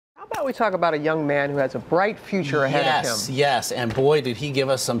about we talk about a young man who has a bright future ahead of him? Yes, and boy, did he give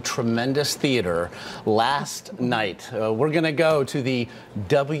us some tremendous theater last night. We're going to go to the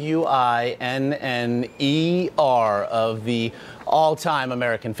WINNER of the all-time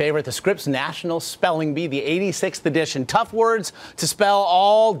American favorite, the Scripps National Spelling Bee, the 86th edition. Tough words to spell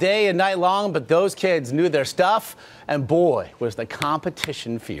all day and night long, but those kids knew their stuff, and boy, was the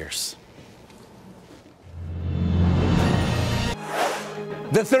competition fierce.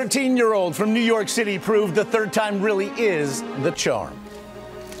 The 13-year-old from New York City proved the third time really is the charm.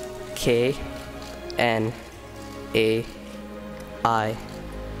 KNAIDEL,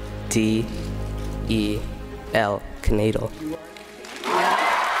 KNAIDEL.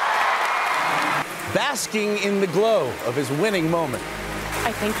 Basking in the glow of his winning moment.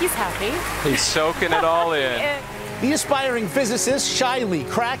 I think he's happy. He's soaking it all in. The aspiring physicist shyly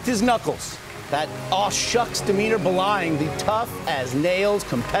cracked his knuckles. That aw shucks demeanor belying the tough-as-nails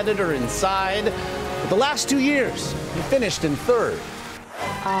competitor inside. But the last 2 years, he finished in third.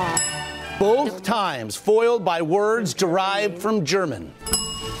 Both times foiled by words derived from German.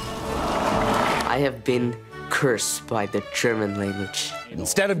 I have been cursed by the German language.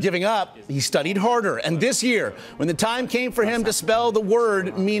 Instead of giving up, he studied harder. And this year, when the time came for him to spell the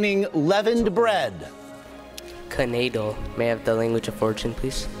word meaning leavened bread. KNAIDEL. May I have the language of origin,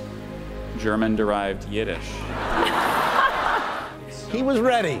 please? German-derived Yiddish. He was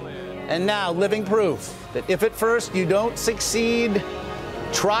ready, and now living proof that if at first you don't succeed,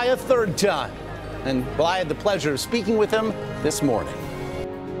 try a third time. And well, I had the pleasure of speaking with him this morning.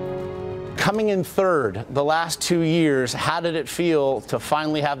 Coming in third the last 2 years, how did it feel to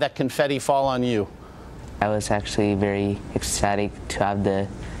finally have that confetti fall on you? I was actually very ecstatic to have the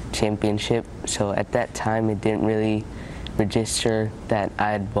championship. So at that time, it didn't really register that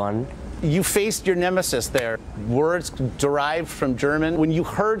I had won. You faced your nemesis there, words derived from German. When you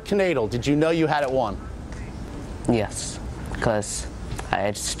heard KNAIDEL, did you know you had it won? Yes, because I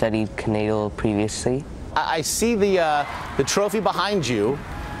had studied KNAIDEL previously. I see the trophy behind you.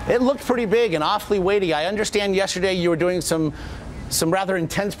 It looked pretty big and awfully weighty. I understand yesterday you were doing some rather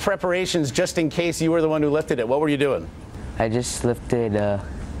intense preparations just in case you were the one who lifted it. What were you doing? I just lifted a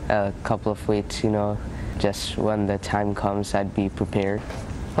couple of weights, you know, just when the time comes, I'd be prepared.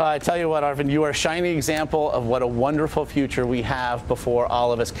 I tell you what, Arvind, you are a shining example of what a wonderful future we have before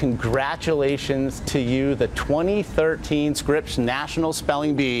all of us. Congratulations to you, the 2013 Scripps National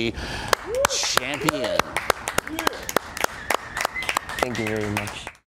Spelling Bee champion. Thank you very much.